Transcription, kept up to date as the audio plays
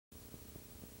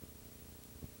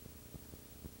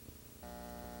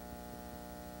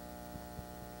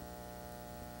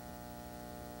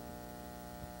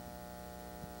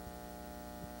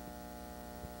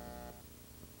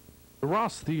The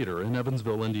Ross Theater in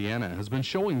Evansville, Indiana has been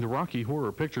showing the Rocky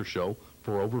Horror Picture Show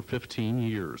for over 15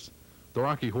 years. The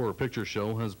Rocky Horror Picture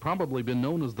Show has probably been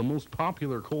known as the most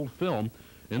popular cult film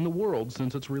in the world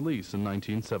since its release in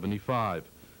 1975.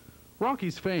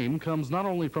 Rocky's fame comes not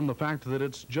only from the fact that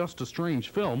it's just a strange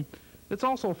film, it's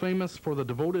also famous for the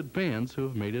devoted fans who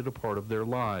have made it a part of their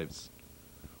lives.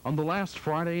 On the last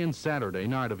Friday and Saturday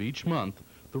night of each month,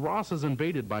 the Ross is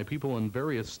invaded by people in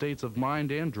various states of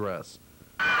mind and dress.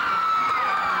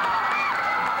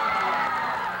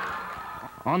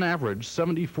 On average,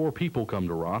 74 people come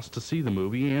to Ross to see the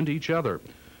movie and each other.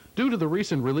 Due to the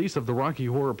recent release of the Rocky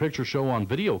Horror Picture Show on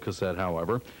videocassette,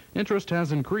 however, interest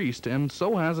has increased and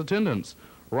so has attendance.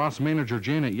 Ross manager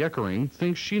Janet Yeckering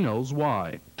thinks she knows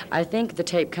why. I think the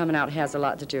tape coming out has a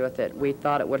lot to do with it. We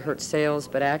thought it would hurt sales,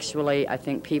 but actually I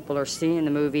think people are seeing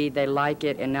the movie, they like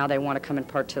it, and now they want to come and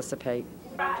participate.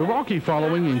 The Rocky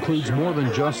following includes more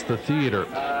than just the theater.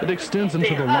 It extends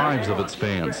into the lives of its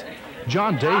fans.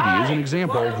 John Davey is an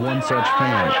example of one such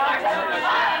fan.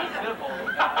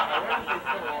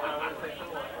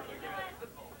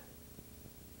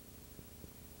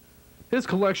 His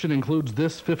collection includes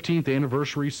this 15th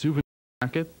anniversary souvenir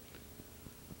jacket,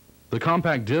 the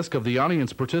compact disc of the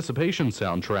audience participation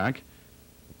soundtrack,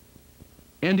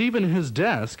 and even his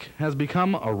desk has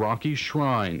become a Rocky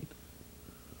shrine.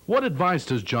 What advice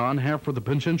does John have for the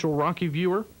potential Rocky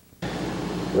viewer?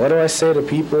 What do I say to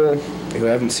people who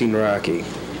haven't seen Rocky?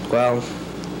 Well,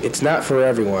 it's not for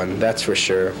everyone, that's for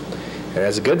sure. And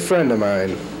as a good friend of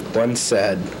mine once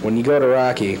said, when you go to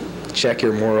Rocky, check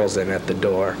your morals in at the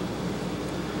door.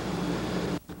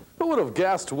 Who would have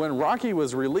guessed when Rocky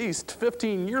was released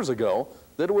 15 years ago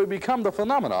that it would become the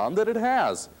phenomenon that it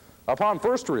has? Upon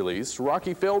first release,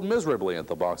 Rocky failed miserably at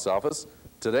the box office.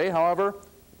 Today, however,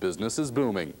 business is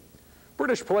booming.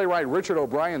 British playwright Richard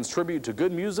O'Brien's tribute to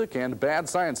good music and bad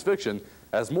science fiction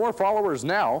has more followers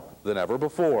now than ever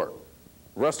before.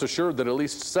 Rest assured that at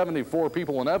least 74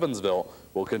 people in Evansville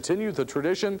will continue the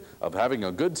tradition of having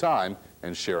a good time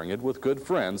and sharing it with good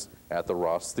friends at the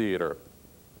Ross Theater.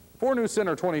 For News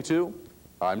Center 22,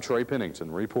 I'm Troy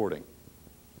Pennington reporting.